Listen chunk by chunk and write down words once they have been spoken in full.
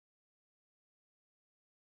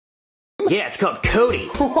Yeah, it's called Cody.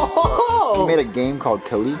 You made a game called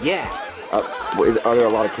Cody? Yeah. Are there a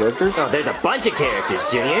lot of characters? Oh, there's a bunch of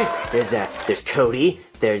characters, Junior. There's Cody,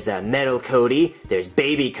 there's Metal Cody, there's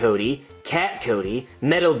Baby Cody, Cat Cody,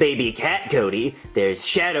 Metal Baby Cat Cody, there's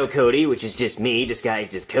Shadow Cody, which is just me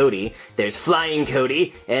disguised as Cody, there's Flying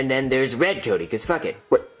Cody, and then there's Red Cody, cause fuck it.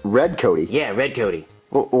 What, Red Cody? Yeah, Red Cody.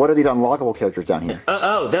 Well, what are these unlockable characters down here?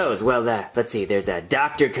 Those. Well, let's see. There's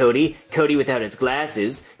Dr. Cody, Cody without his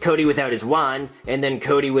glasses, Cody without his wand, and then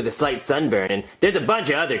Cody with a slight sunburn, and there's a bunch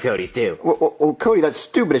of other Codys, too. Well, Cody, that's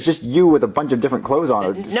stupid. It's just you with a bunch of different clothes on.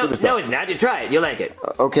 No, it's not. You try it. You'll like it.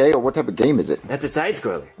 Okay, what type of game is it? That's a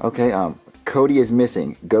side-scroller. Okay, Cody is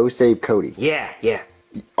missing. Go save Cody. Yeah.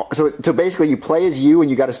 So basically you play as you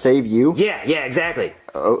and you gotta save you? Yeah, exactly.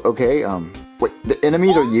 Okay, wait, the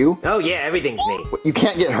enemies are you? Oh yeah, everything's me. What, you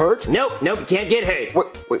can't get hurt? Nope, you can't get hurt.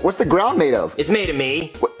 What's the ground made of? It's made of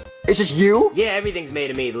me. It's just you? Yeah, everything's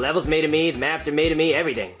made of me. The level's made of me, the maps are made of me,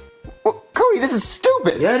 everything. Well, Cody, this is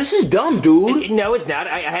stupid! Yeah, this is dumb, dude. No, it's not.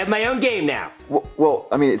 I have my own game now. Well,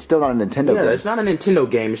 I mean, it's still not a Nintendo game. Yeah, it's not a Nintendo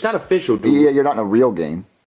game. It's not official, dude. Yeah, you're not in a real game.